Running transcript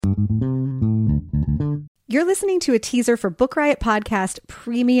You're listening to a teaser for Book Riot Podcast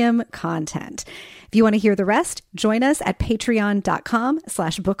premium content. If you want to hear the rest, join us at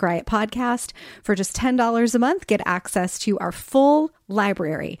patreon.com/Book Riot Podcast. For just $10 a month, get access to our full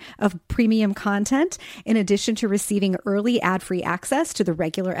library of premium content, in addition to receiving early ad-free access to the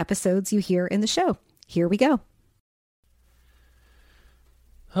regular episodes you hear in the show. Here we go.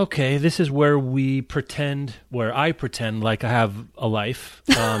 Okay, this is where I pretend like I have a life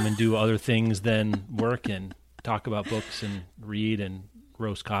and do other things than work and talk about books and read and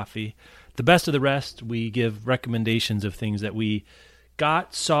roast coffee. The best of the rest, we give recommendations of things that we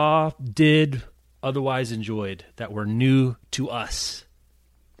got, saw, did, otherwise enjoyed, that were new to us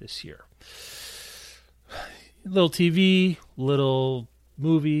this year. Little TV, little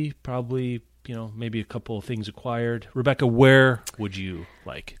movie, probably, maybe a couple of things acquired. Rebecca, where would you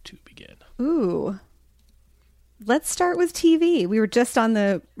like to begin? Ooh. Let's start with TV. We were just on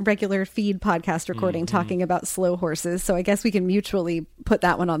the regular feed podcast recording talking about Slow Horses, so I guess we can mutually put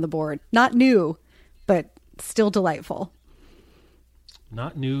that one on the board. Not new, but still delightful.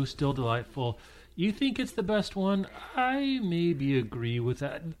 Not new, still delightful. You think it's the best one? I maybe agree with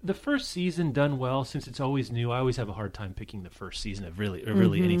that. The first season done well, since it's always new. I always have a hard time picking the first season of really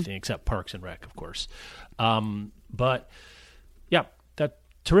anything except Parks and Rec, of course. But yeah, that's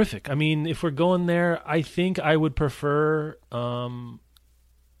terrific. I mean, if we're going there, I think I would prefer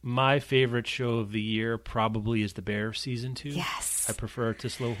my favorite show of the year probably is The Bear season 2. Yes. I prefer it to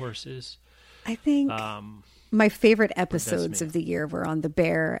Slow Horses. I think my favorite episodes of the year were on The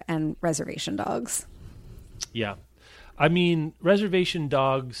Bear and Reservation Dogs. Yeah. I mean, Reservation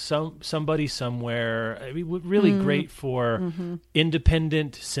Dogs, somebody somewhere, I mean, really great for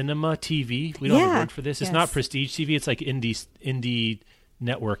independent cinema TV. We don't have a word for this. It's not prestige TV. It's like indie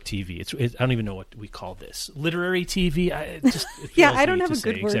network TV. I don't even know what we call this. Literary TV. I don't have a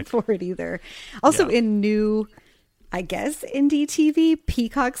good word for it either. Also in new, I guess, indie TV,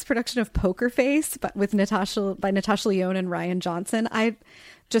 Peacock's production of Poker Face, but with Natasha Lyonne and Ryan Johnson. I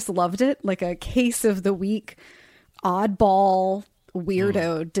just loved it. Like a case of the week, oddball,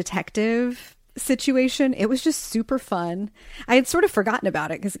 weirdo detective situation. It was just super fun. I had sort of forgotten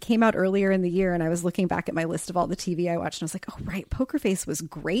about it because it came out earlier in the year, and I was looking back at my list of all the TV I watched, and I was like, oh, right, Poker Face was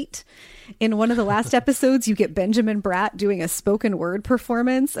great. In one of the last episodes, you get Benjamin Bratt doing a spoken word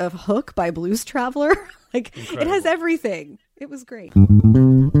performance of Hook by Blues Traveler. It has everything. It was great.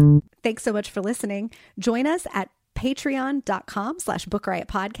 Thanks so much for listening. Join us at patreon.com/Book Riot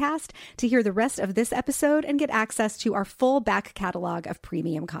Podcast to hear the rest of this episode and get access to our full back catalog of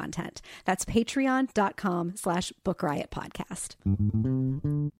premium content. That's patreon.com/Book Riot Podcast.